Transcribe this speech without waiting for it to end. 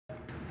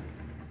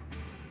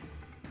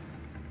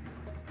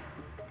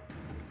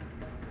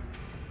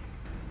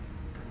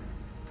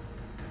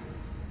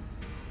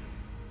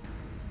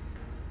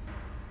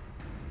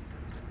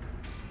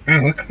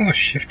Wow, look at all those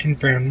shifting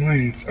brown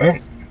lines. Oh,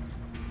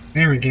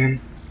 there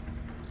again.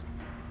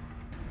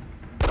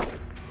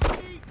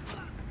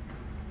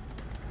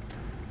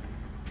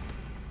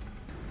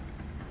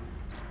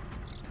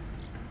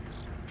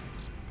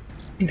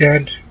 He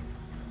dead.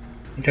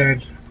 He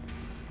dead.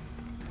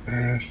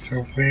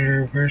 So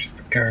where's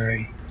the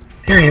guy?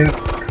 Here he is.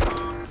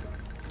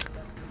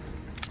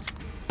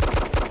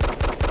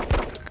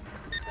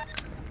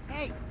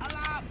 Hey,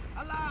 alarm!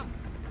 Alarm!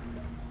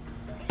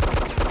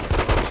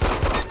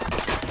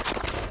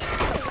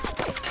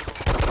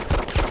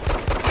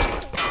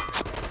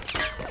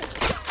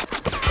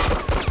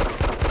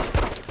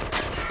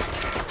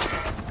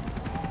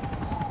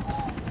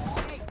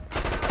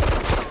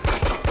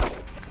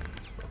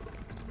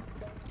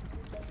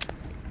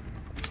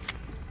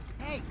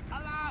 Hey,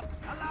 alarm!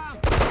 Alarm!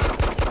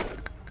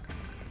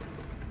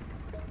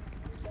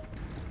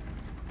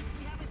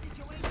 We have a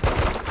situation.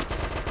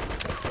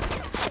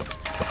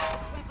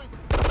 Weapon.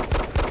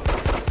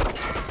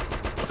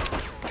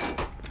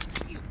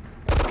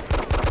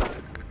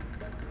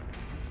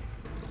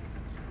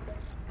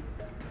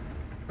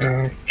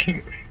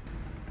 Okay.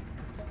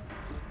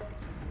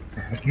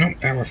 Nope,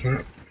 that was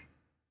not.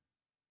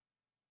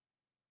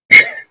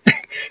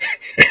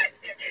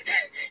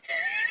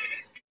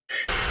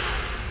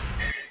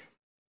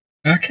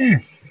 Okay,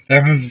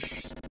 that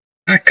was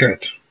not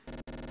good.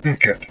 Not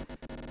good.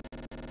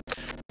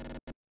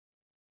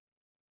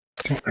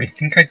 So I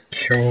think I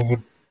killed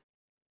the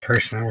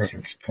person I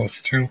wasn't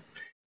supposed to.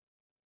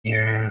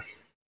 Yeah.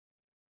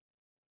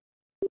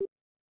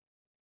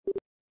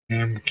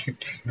 And keep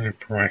the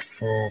sniper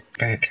rifle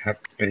back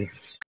at the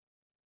base.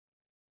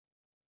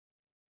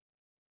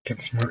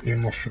 Get some more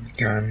ammo for the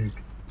gun.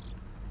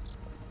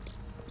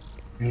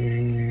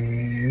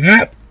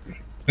 Nope.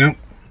 Nope.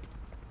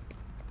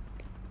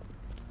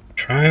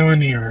 Trial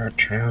and error,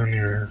 trial and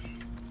error.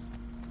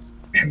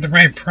 Had the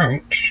right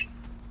approach.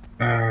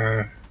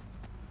 Guards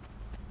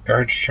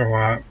show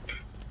up.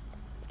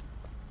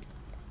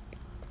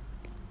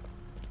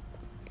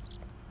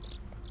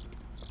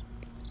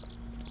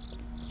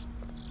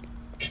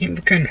 Keep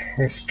the gun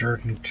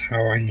holstered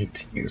until I need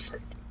to use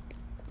it.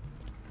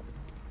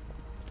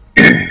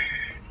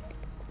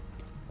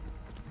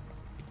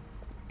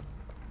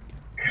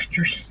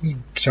 After he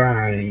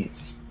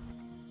dies,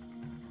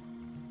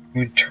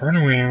 we turn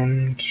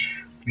around,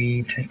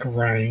 we take a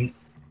right.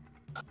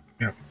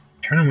 No,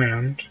 turn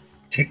around,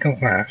 take a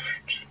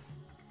left.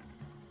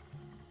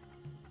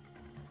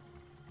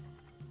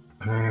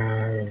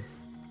 No,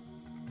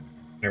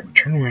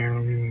 turn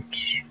around.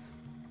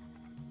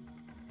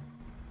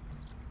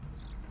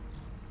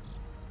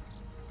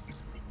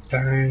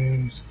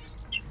 Dies.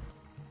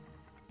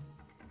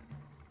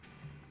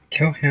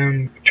 Kill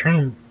him,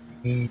 turn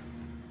around.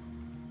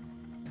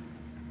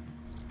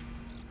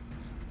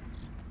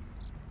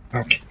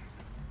 Okay.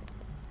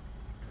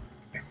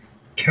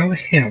 Kill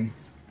him.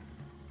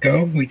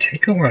 Go, we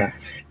take a left.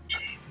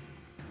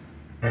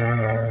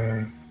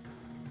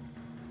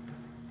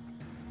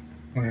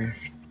 Left.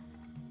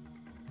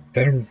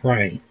 Then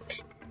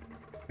right.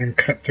 Then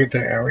cut through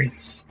the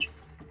alleys.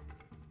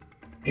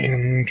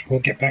 And we'll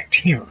get back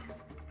to here.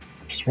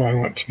 Which is where I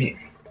want to be.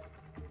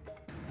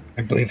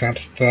 I believe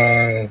that's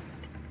the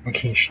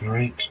location,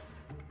 right?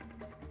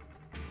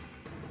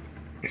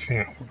 So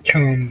yeah, we'll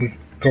kill him, we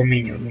go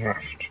immediately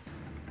left.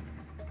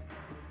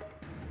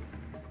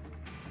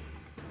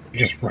 We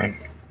just run.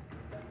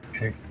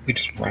 Okay, we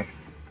just run.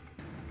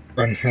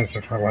 Run as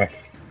if our life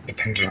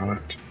depended on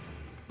it.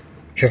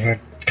 Because it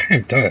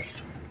kind of does,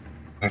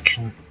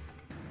 actually.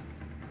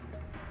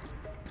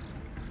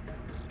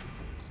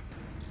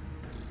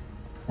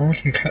 Or we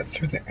can cut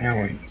through the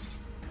alleys.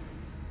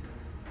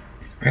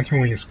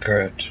 Either way is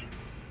good.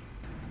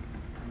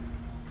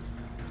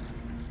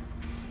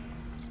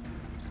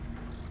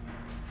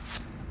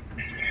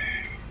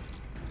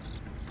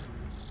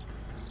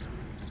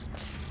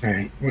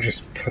 Alright, we'll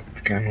just put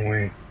the gun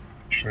away.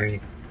 Actually,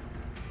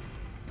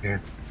 yeah,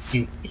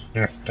 he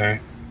has to die.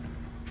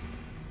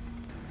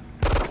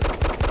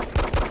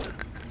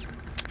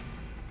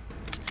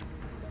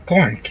 Go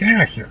on, get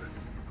out of here.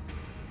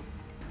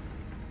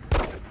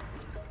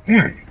 Come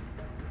on.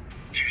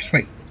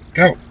 Seriously,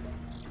 go.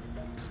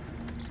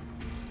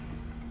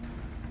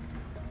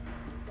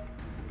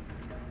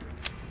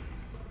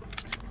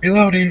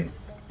 Reloading.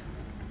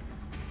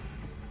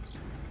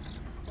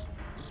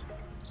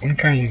 One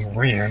guy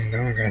ran, the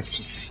other guy's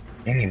just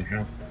standing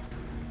now.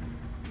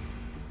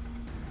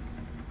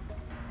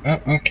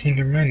 Oh, okay,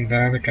 never mind, the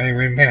other guy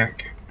ran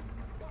back.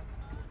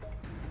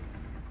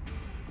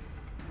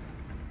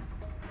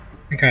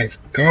 You guys,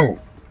 go!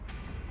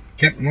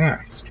 Get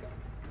lost.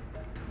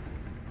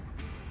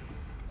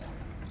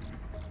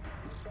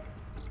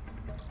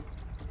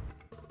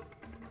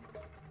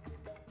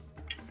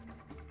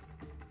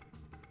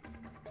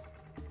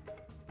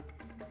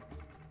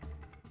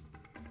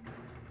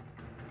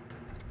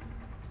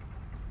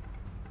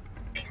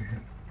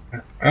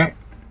 Oh,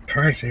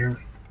 car's here.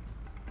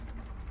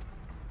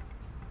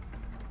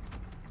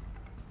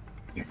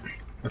 Yeah,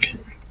 okay.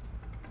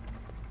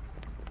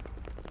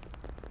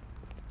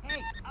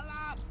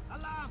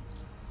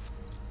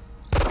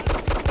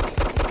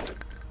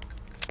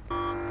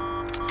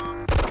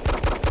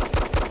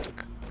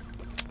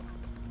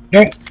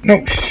 No,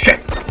 no,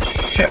 shit,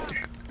 shit.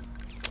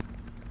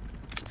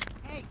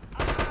 Hey,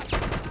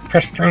 alarm!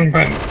 Press the wrong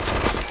button.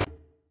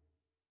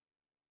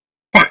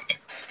 Fuck.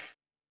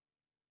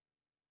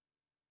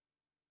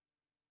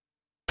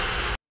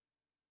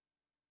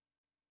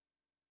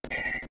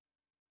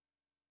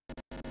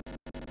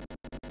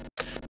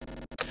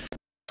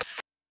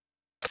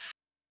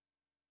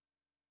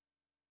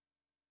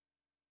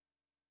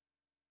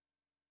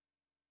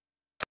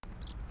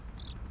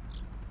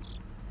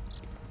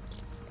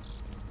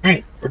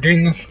 Alright, we're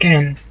doing this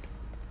again.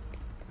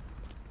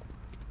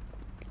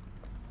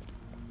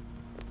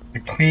 My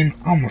plan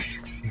almost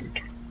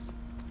succeeded.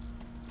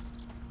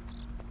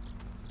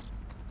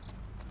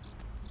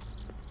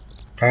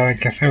 But I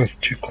guess I was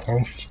too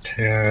close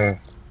to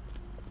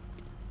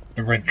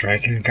the red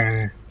dragon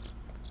guy.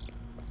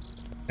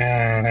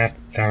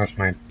 That's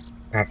my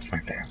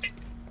bad.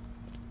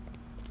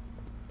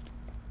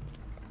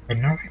 But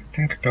now that I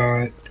think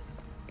about it,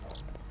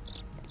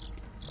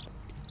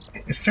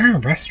 is there a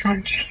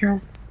restaurant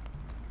here?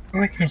 I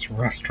feel like there's a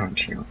restaurant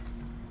here.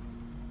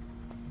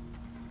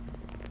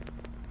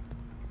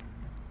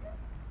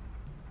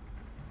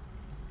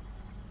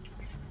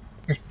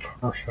 It's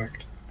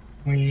perfect.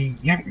 We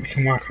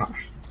can walk off.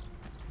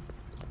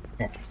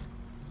 Oh.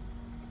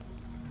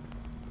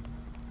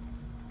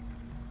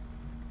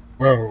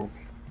 Whoa.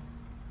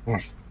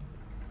 Almost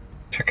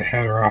took a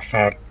header off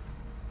that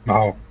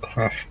metal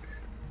cliff.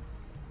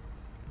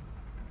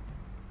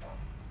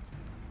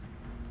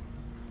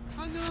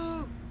 Oh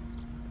no!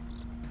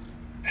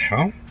 The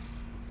hell?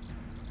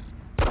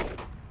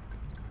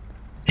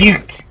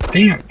 Dance!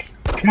 Dance!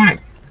 Come on!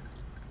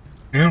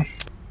 No?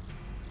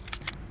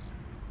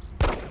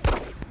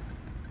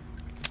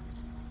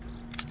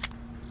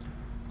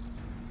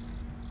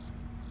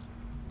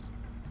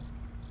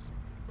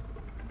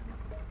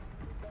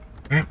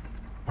 Yeah,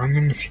 one of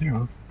them is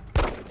here.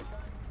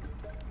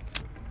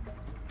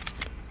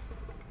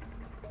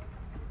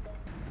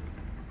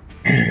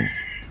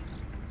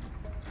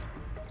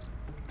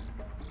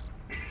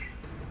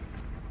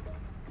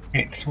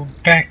 Alright, so we'll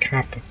back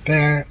up a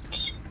bit.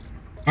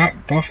 Oh,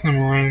 both of them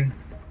are running.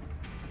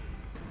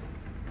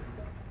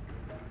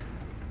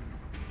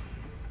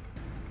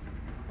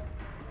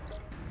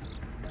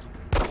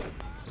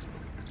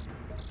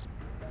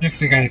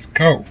 Yes, you guys,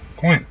 go!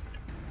 Go on! Come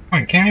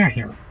on, get out of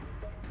here!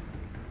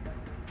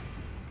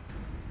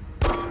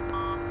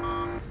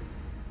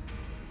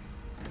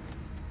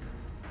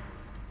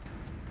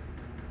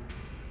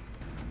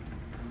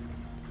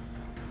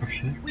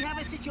 Okay. We have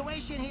a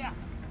situation here!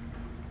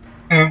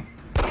 Oh.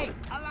 Hey,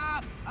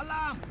 alarm!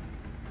 Alarm!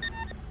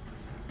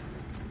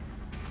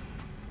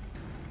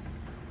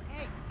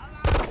 Hey,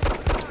 alarm!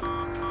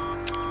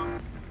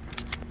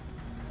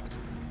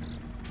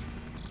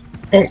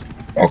 Oh,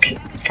 okay.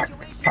 Fuck.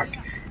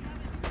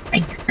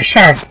 I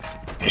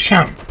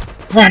shot him.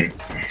 Run!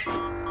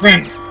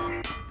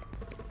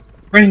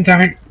 Running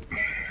time.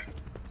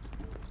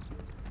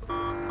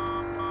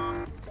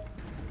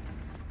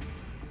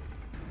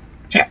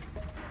 Shit.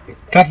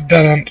 That's a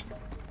dead end.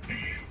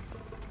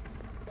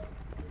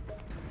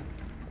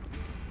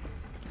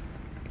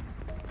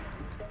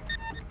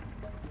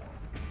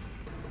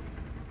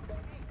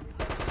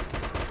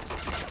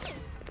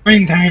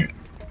 Running time.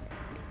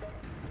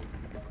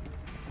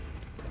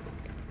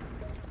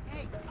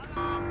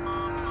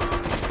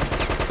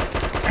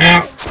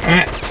 Ow,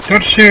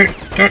 don't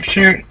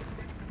shoot.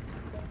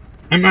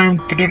 I'm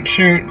armed, but don't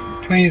shoot,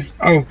 please.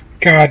 Oh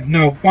god,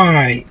 no,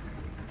 why?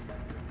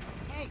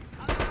 Hey,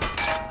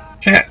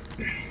 Shit.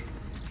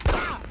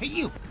 hey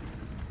you!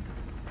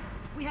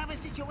 We have a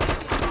situation!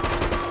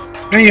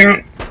 No you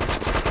don't.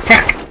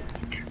 Fuck.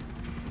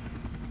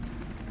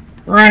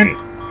 Run.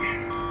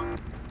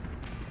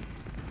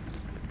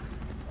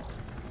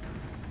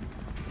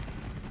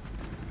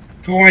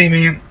 Go away,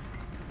 man.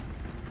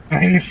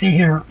 Nothing to see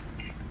here.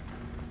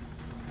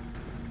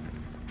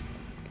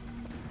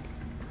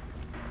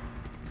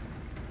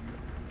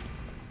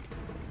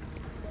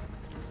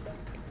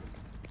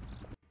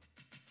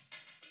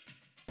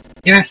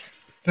 Yes,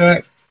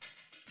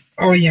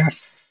 oh yes.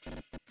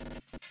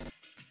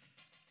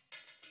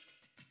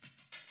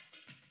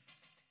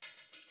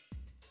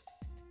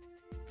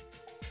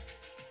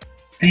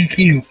 Thank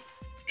you.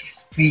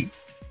 Sweet.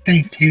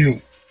 Thank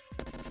you.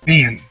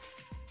 Man.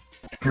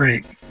 It's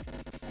great.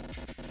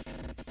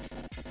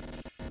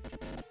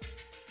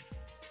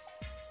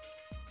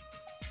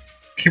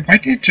 Okay, why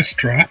did it just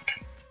drop?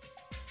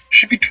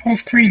 Should be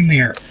 12 green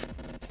there.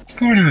 What's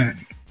going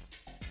on?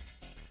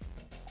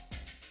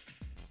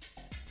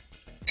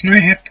 So now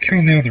I have to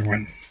kill the other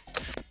one.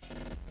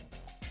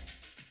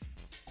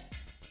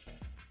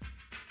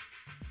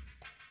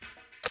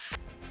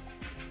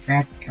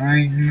 Well, I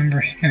remember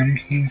him.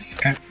 He's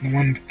got the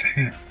one with the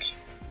hat.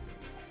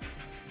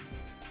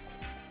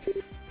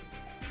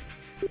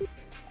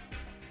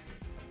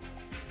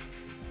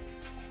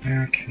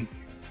 Okay.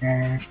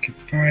 Well, let's get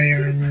body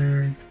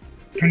armor.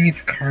 Don't need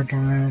the car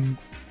bomb.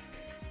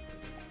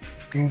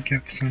 Go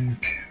get some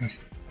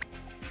piss.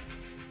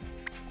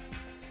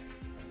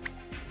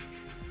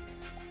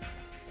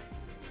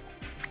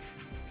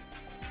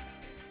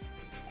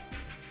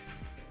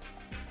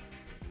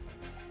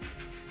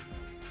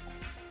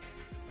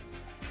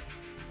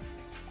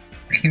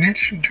 See, that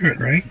should do it,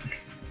 right?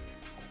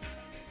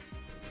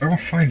 But we'll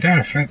find out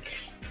if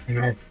it's,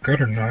 good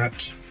or not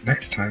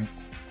next time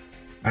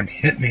on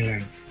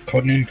Hitman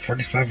Codename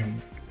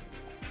 47.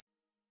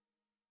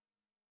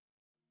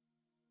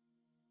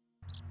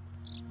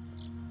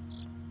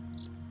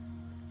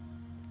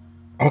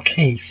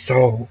 Okay,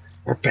 so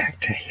we're back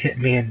to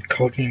Hitman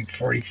Codename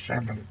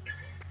 47.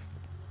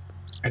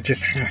 I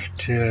just have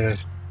to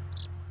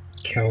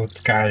kill the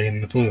guy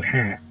in the blue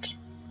hat.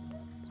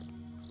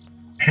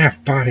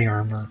 Half body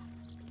armor.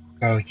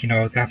 So,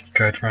 that's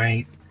good,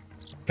 right?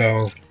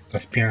 Though,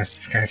 let's be honest,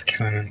 this guy's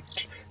killing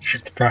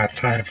shoot the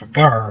broadside of a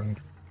barn.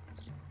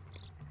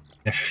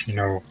 If,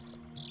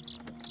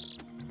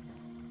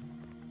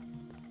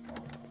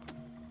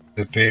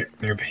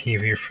 their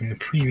behavior from the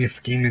previous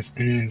game is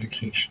any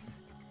indication.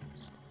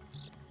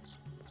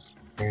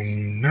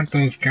 Not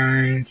those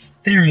guys.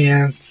 There he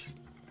is.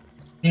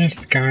 There's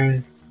the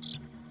guy.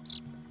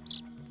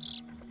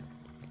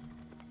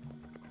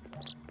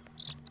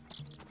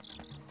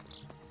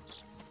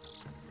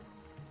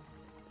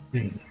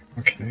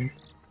 Okay.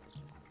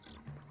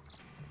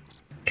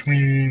 Can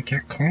we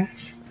get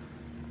close?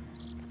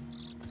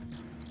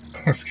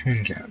 Close can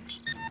we get?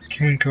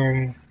 Can we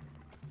go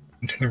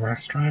into the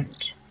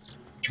restaurant?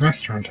 It's a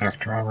restaurant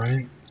after all,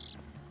 right?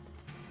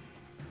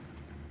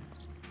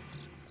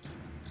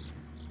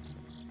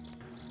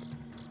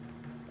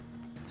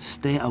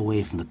 Stay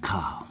away from the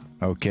car.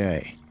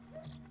 Okay.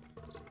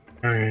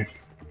 Alright.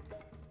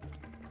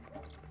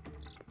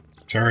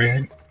 Sorry,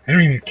 I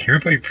don't even care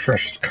about your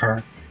precious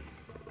car.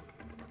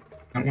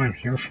 Not what I'm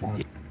here for.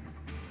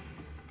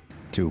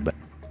 Too bad.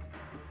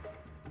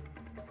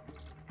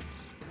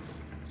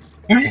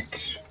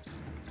 What?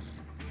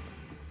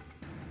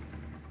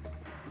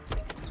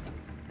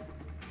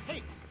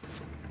 Hey!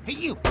 Hey,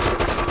 you!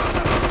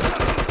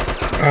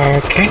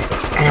 Okay.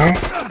 Ow.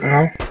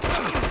 Ow.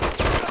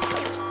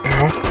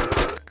 Ow.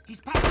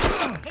 He's back!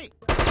 Hey!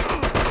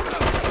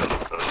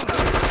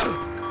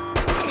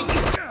 Hey,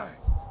 you!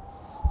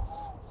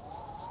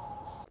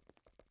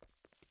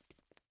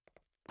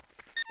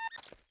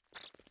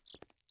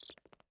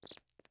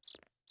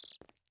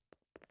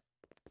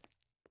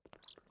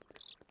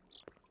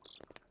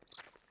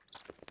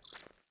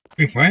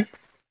 Wait, what?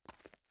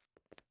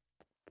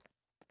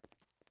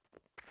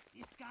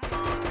 This guy...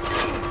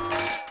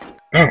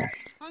 Oh,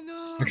 Oh,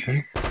 no!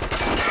 okay.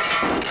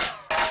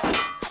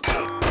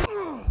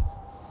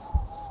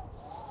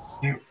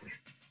 Yep.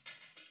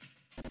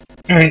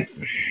 Alright.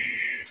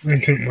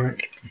 That didn't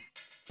work.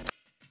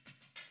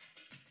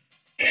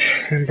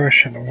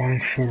 Ambush at a long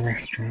full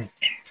restaurant.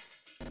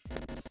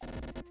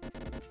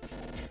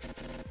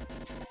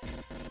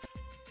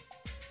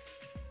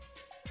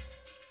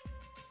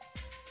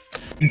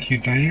 Thank you,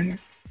 Diane.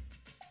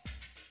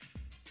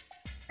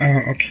 Oh,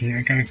 okay,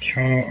 I gotta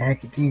kill all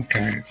the blue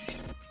guys.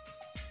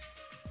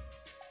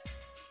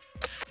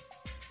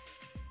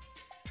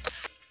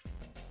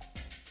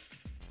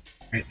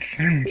 Right,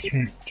 silence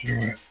won't do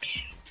it.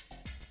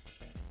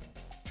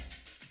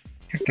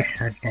 Get the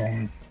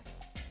hardball.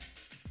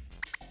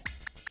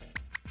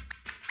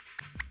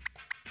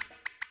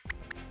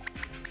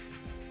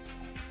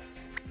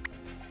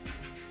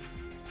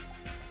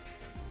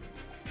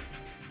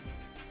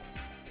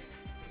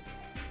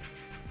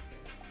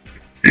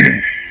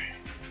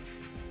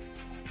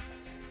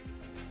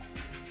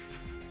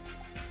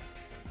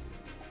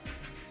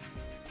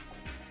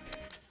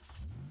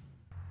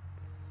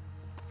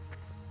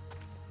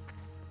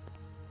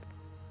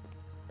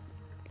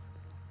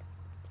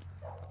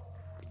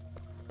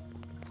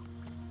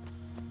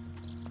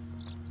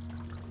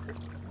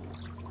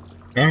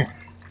 Oh,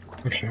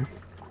 okay.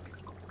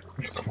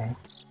 That's cool.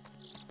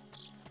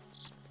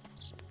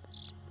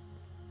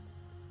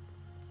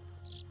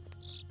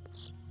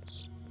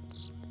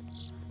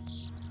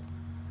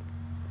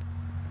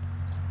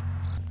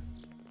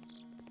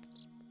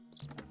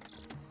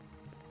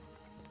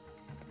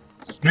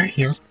 Not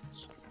here.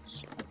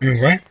 I mean,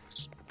 what?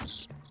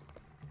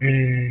 I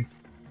mean...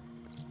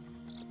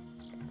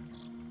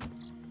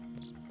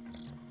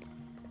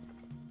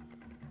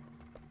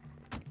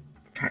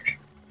 Fuck.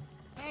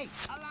 Hey,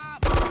 alarm!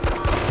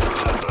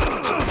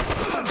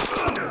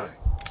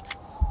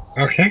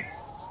 Okay.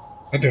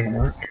 That didn't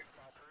work.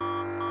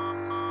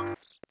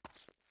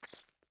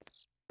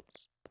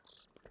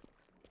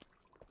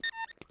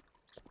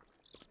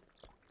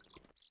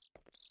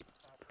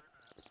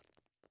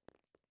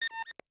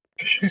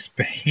 Vicious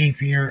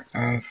behavior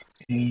of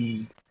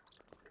a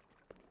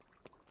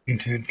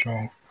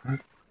individual. Huh?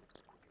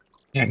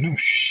 Yeah, no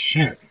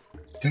shit.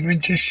 Didn't I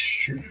just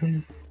shoot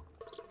him?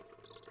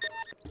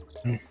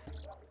 Hmm.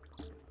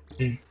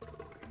 Hey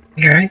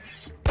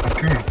guys, how's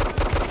it going?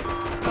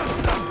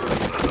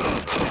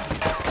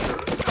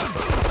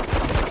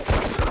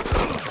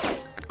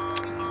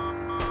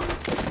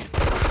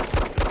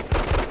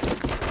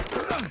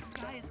 This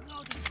guy is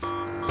loaded.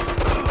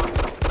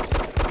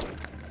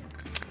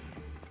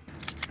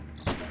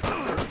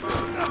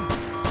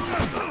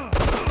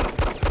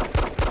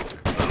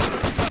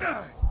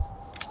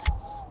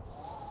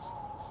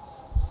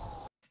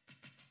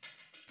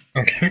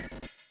 Okay.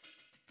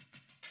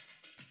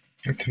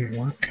 That didn't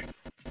work.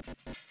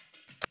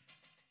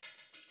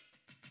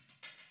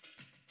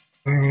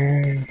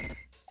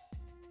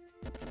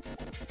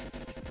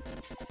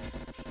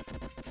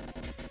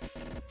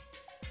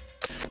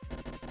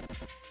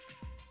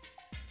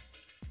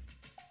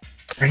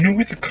 I know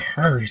where the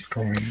car is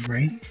going,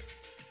 right?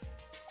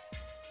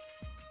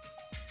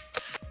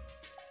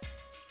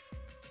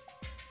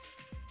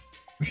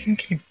 We can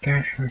keep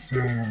that as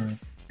a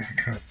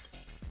backup.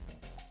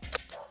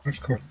 Let's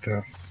go with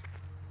this.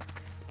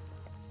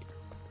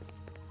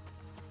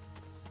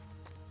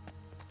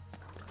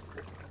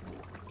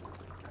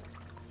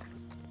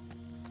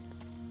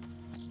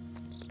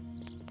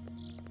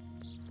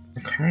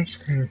 The car's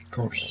gonna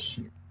go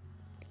here.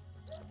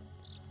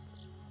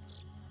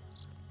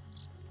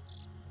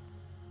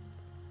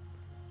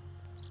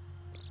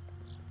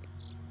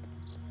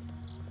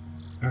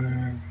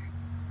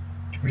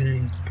 Do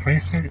we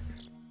place it?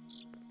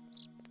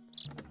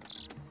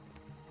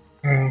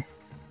 Oh.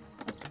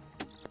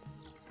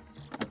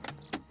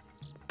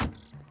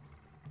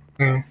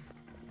 Oh.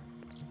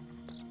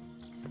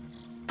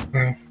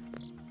 Oh.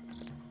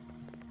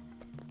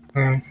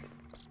 Oh.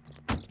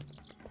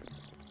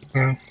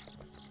 Oh.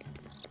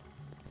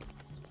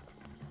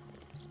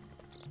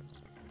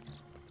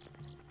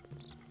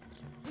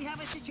 We have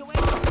a situation.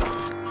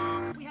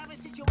 We have a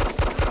situation.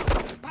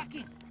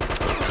 Packing.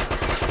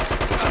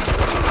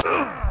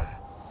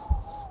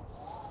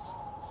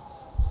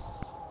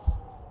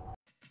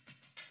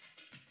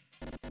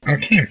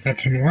 Okay, that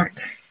didn't work.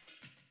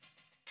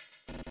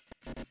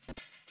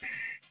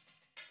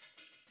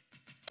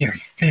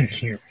 Yes,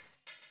 thank you.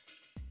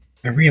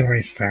 I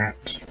realized that.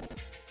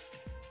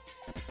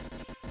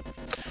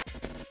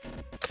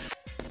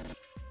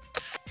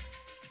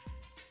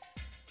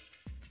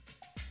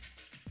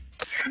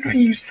 How do I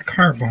use the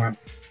car bot?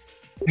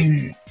 I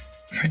mean,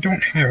 if I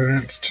don't have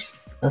it, it's just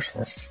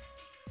worthless.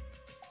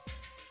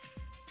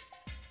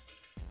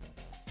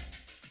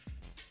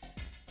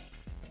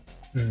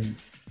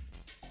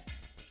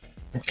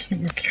 We'll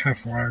keep the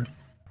Kevlar.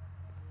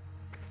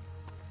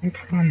 The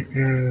problem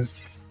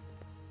is,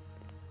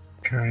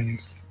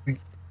 guys,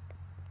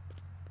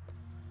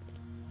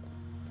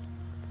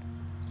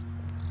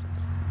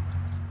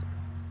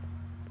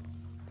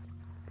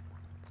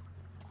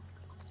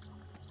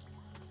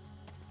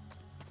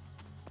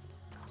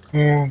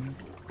 well,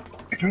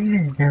 I don't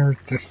know where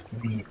this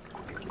leads.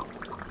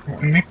 Well,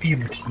 I might be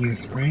able to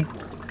use it, right?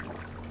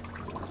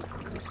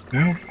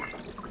 No?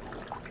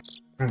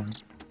 Oh.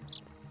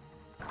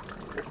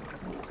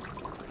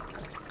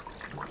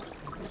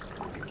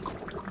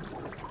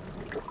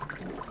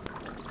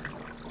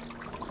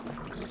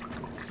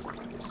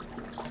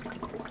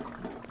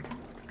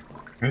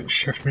 That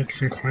shift makes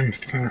him climb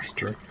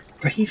faster,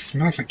 but he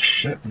smells like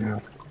shit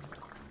now.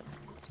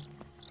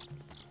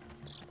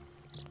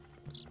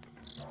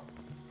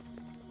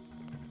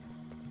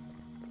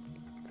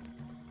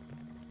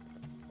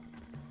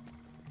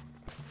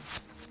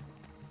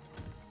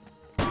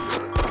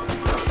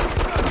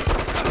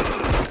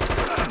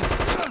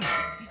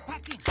 He's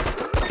packing.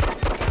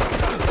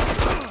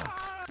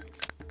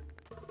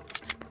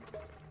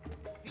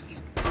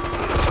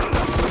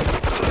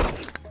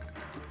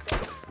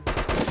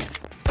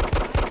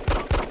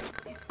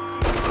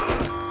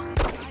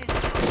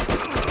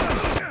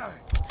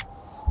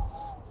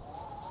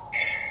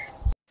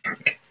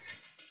 Fuck.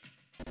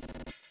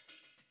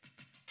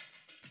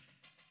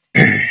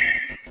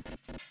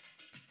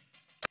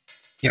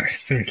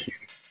 Yes, thank you.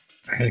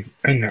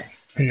 I know.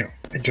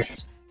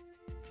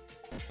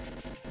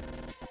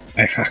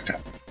 I fucked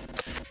up.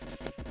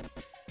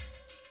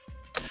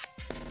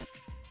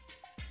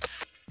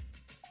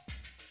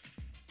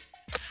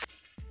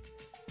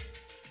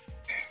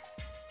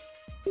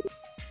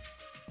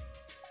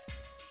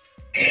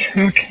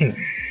 Okay.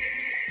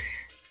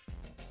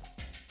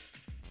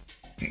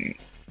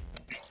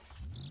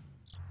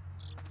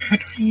 How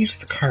do I use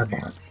the car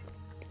bot?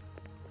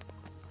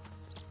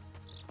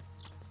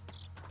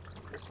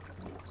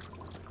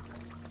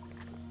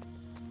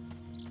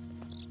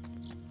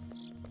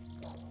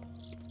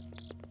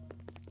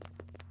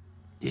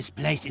 This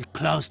place is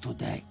closed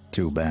today.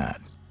 Too bad.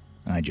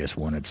 I just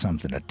wanted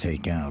something to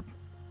take out.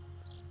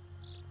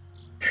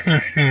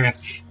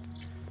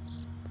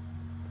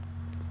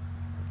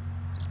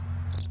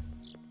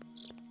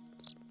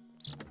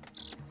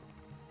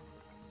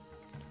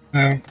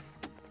 Oh.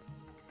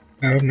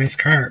 Oh, nice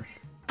car.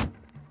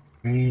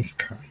 Nice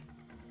car.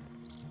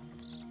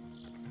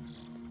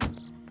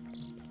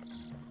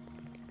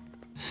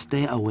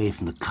 Stay away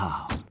from the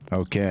car.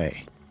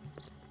 Okay.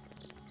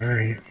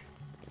 Alright.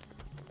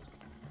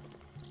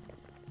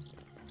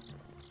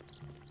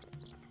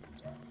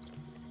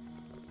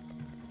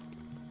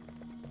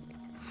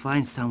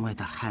 Find somewhere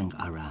to hang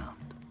around.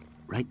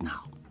 Right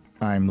now.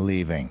 I'm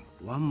leaving.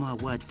 One more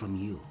word from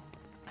you,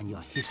 and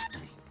your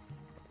history.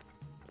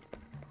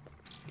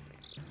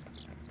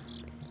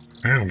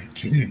 Wow,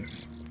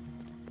 jeez.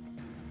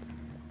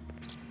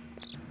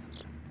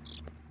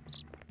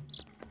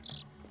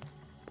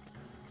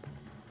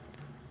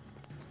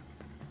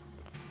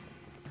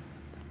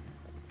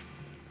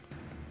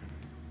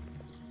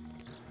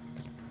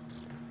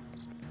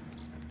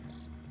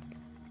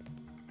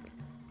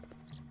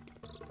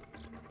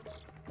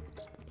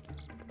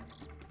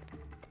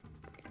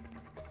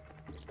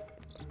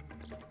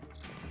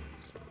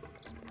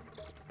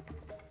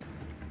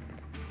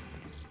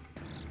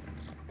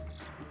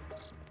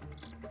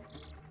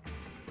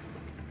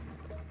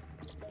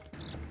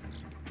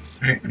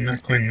 Alright, I'm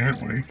not going that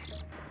way.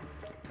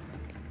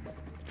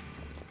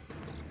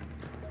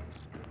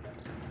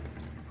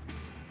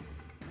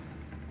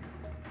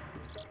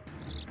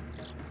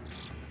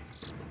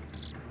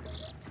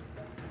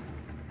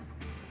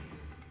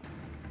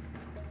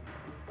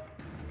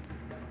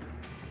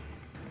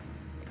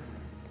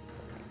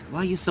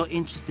 Why are you so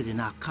interested in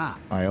our car?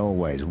 I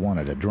always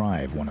wanted to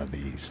drive one of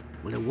these.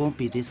 Well, it won't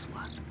be this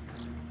one.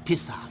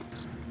 Piss off.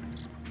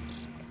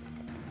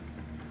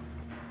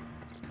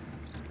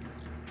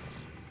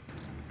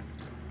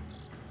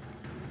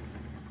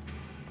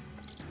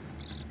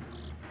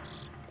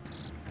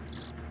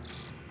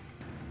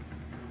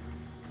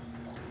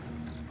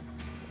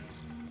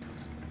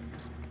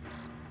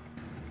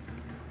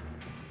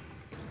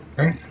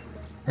 Oh,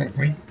 oh,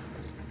 wait.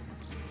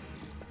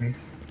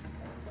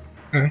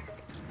 Oh.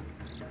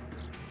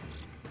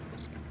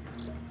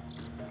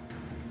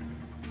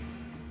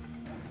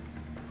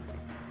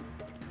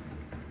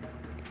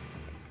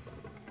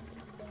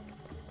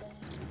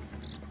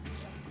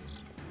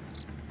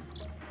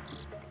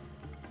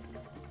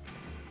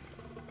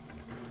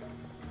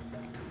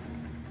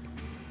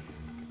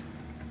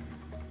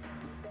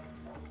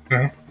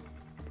 Oh.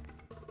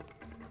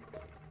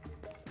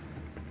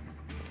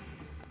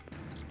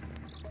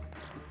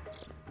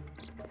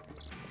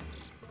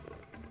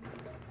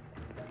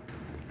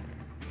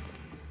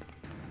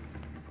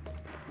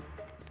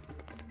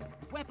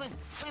 Weapon!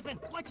 Weapon!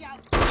 Watch out!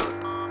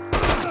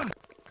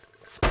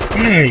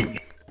 Hey! We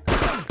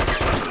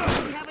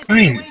have a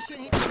Fine. situation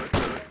here.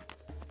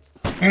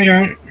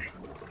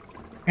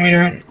 I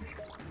don't.